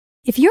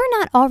If you're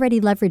not already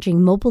leveraging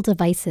mobile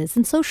devices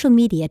and social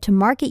media to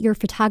market your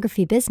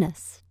photography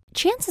business,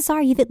 chances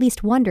are you've at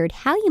least wondered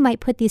how you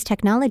might put these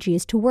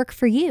technologies to work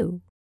for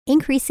you,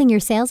 increasing your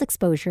sales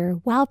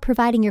exposure while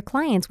providing your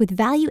clients with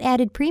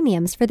value-added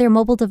premiums for their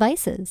mobile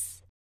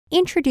devices.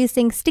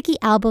 Introducing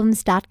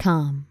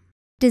StickyAlbums.com.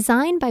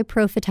 Designed by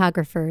pro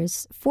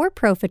photographers for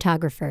pro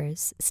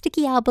photographers,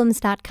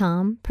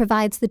 StickyAlbums.com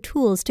provides the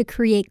tools to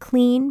create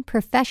clean,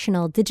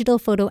 professional digital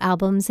photo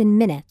albums in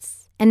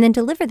minutes, and then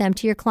deliver them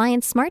to your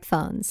clients'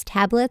 smartphones,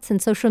 tablets,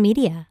 and social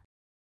media.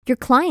 Your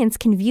clients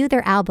can view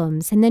their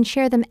albums and then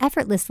share them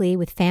effortlessly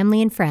with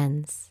family and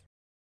friends.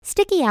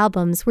 Sticky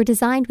Albums were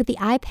designed with the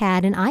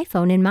iPad and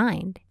iPhone in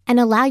mind and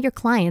allow your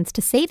clients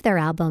to save their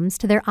albums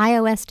to their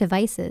iOS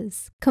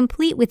devices,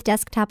 complete with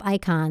desktop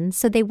icons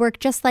so they work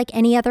just like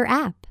any other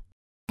app.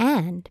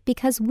 And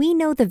because we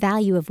know the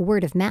value of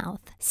word of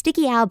mouth,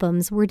 Sticky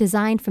Albums were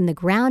designed from the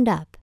ground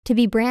up to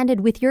be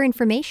branded with your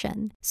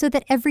information so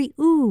that every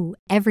ooh,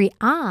 every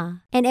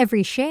ah, and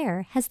every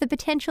share has the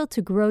potential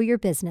to grow your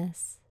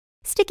business.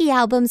 Sticky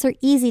Albums are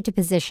easy to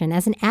position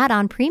as an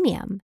add-on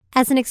premium,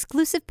 as an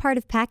exclusive part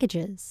of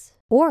packages,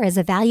 or as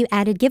a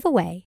value-added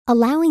giveaway,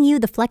 allowing you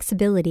the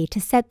flexibility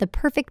to set the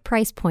perfect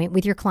price point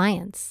with your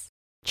clients.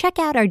 Check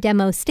out our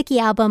demo Sticky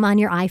Album on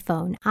your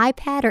iPhone,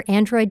 iPad, or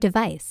Android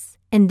device,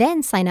 and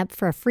then sign up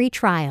for a free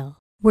trial,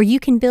 where you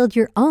can build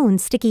your own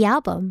Sticky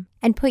Album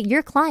and put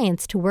your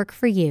clients to work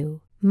for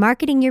you,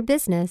 marketing your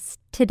business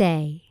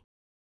today.